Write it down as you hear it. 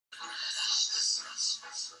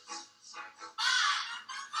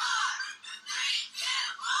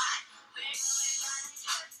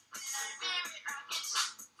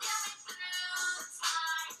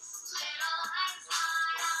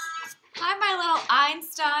Hi, my little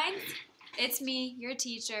Einsteins. It's me, your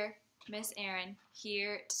teacher, Miss Erin,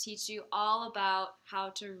 here to teach you all about how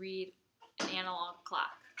to read an analog clock.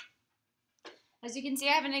 As you can see,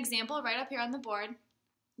 I have an example right up here on the board.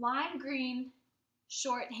 Lime green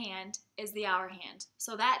shorthand is the hour hand.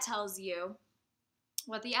 So that tells you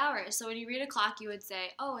what the hour is. So when you read a clock, you would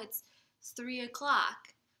say, oh, it's 3 o'clock.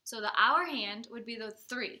 So the hour hand would be the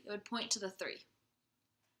 3. It would point to the 3.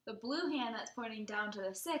 The blue hand that's pointing down to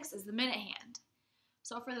the 6 is the minute hand.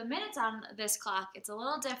 So for the minutes on this clock, it's a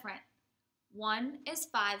little different. 1 is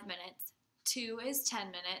 5 minutes, 2 is 10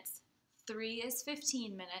 minutes, 3 is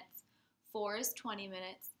 15 minutes, 4 is 20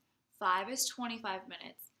 minutes, 5 is 25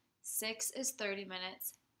 minutes, 6 is 30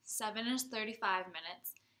 minutes, 7 is 35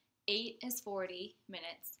 minutes, 8 is 40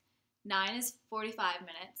 minutes, 9 is 45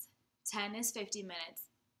 minutes, 10 is 50 minutes,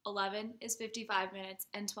 11 is 55 minutes,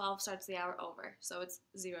 and 12 starts the hour over, so it's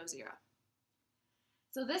 00.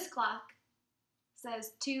 So this clock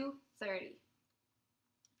says 2:30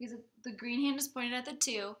 because the green hand is pointed at the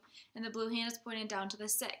 2 and the blue hand is pointed down to the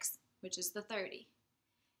 6, which is the 30.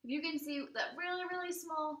 If you can see that really, really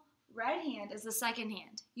small red hand is the second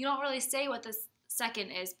hand. You don't really say what the second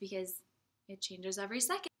is because it changes every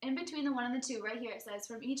second. In between the 1 and the 2, right here, it says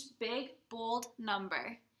from each big, bold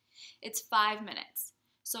number, it's 5 minutes.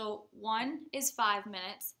 So 1 is 5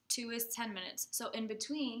 minutes, 2 is 10 minutes. So in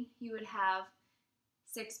between, you would have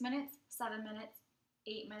 6 minutes, 7 minutes,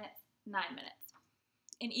 8 minutes, 9 minutes.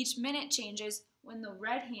 And each minute changes when the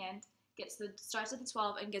red hand starts at the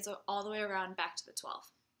 12 and gets all the way around back to the 12.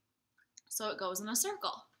 So it goes in a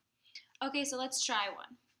circle. Okay, so let's try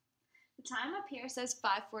one. The time up here says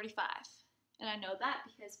 5:45. And I know that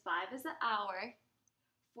because 5 is the hour,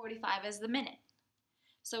 45 is the minute.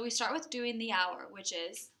 So we start with doing the hour, which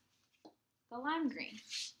is the lime green.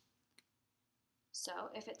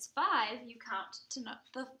 So if it's 5, you count to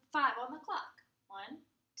the 5 on the clock. 1,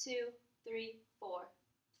 2, 3, 4,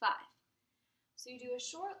 5. So you do a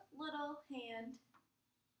short little hand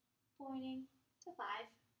pointing to 5.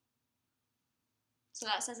 So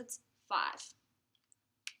that says it's 5.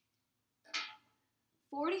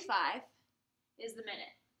 45 is the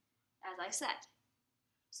minute, as I said.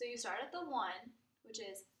 So you start at the 1, which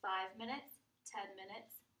is 5 minutes, 10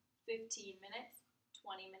 minutes, 15 minutes,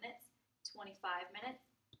 20 minutes, 25 minutes,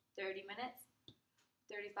 30 minutes,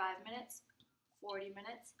 35 minutes, 40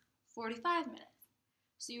 minutes, 45 minutes.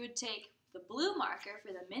 So you would take the blue marker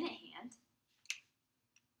for the minute hand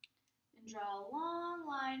and draw a long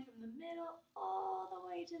line from the middle all the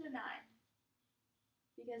way to the 9,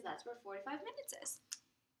 because that's where 45 minutes is.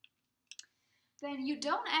 Then you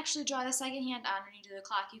don't actually draw the second hand on when you do the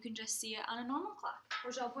clock. You can just see it on a normal clock,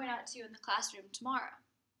 which I'll point out to you in the classroom tomorrow.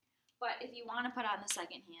 But if you want to put on the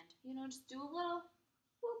second hand, just do a little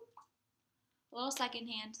whoop, a little second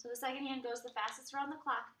hand. So the second hand goes the fastest around the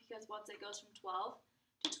clock because once it goes from 12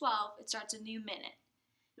 to 12, it starts a new minute.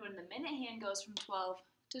 And when the minute hand goes from 12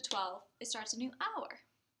 to 12, it starts a new hour.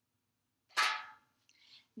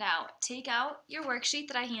 Now, take out your worksheet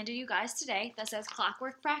that I handed you guys today that says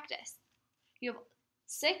Clockwork Practice. You have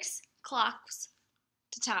 6 clocks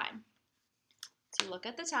to time. So look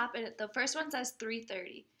at the top, and the first one says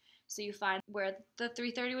 3:30. So you find where the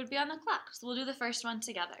 3:30 would be on the clock. So we'll do the first one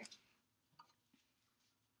together.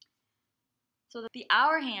 So the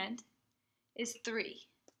hour hand is 3.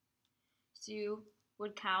 So you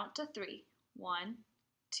would count to 3. 1,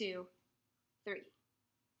 2, 3.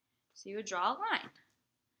 So you would draw a line,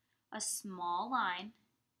 a small line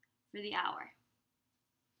for the hour.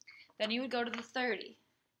 Then you would go to the 30.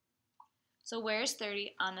 So where's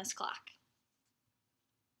 30 on this clock?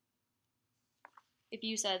 If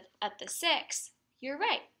you said at the 6, you're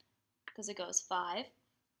right, because it goes 5,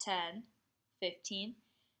 10, 15,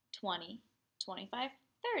 20, 25,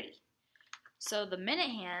 30. So the minute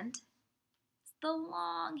hand is the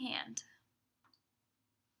long hand.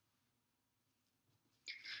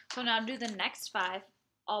 So now do the next 5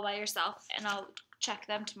 all by yourself, and I'll check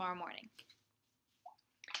them tomorrow morning.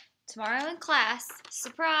 Tomorrow in class,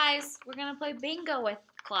 surprise, we're going to play bingo with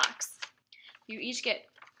clocks. You each get,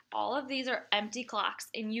 all of these are empty clocks,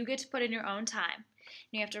 and you get to put in your own time.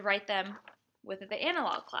 And you have to write them with the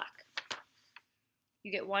analog clock.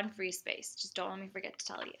 You get 1 free space. Just don't let me forget to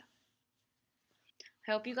tell you.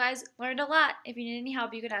 I hope you guys learned a lot. If you need any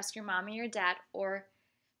help, you can ask your mom or your dad, or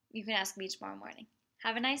you can ask me tomorrow morning.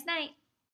 Have a nice night.